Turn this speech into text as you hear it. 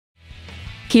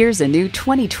Here's a new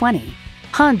 2020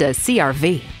 Honda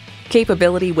CR-V.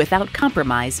 Capability without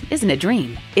compromise isn't a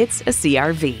dream, it's a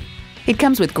CR-V. It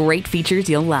comes with great features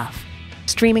you'll love.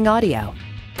 Streaming audio,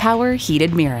 power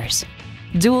heated mirrors,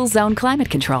 dual zone climate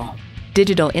control,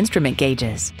 digital instrument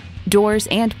gauges, doors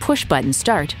and push-button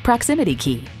start proximity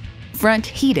key, front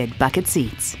heated bucket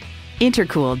seats,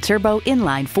 intercooled turbo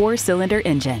inline 4-cylinder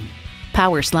engine,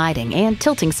 power sliding and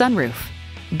tilting sunroof,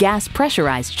 gas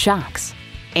pressurized shocks,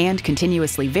 and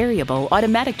continuously variable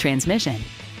automatic transmission.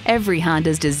 Every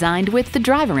Honda's designed with the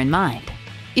driver in mind.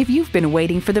 If you've been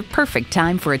waiting for the perfect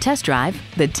time for a test drive,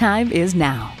 the time is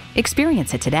now.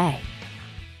 Experience it today.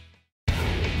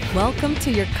 Welcome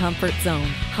to your comfort zone.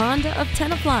 Honda of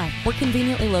Tenafly. We're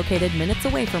conveniently located minutes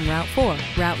away from Route 4,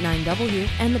 Route 9W,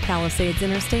 and the Palisades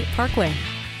Interstate Parkway.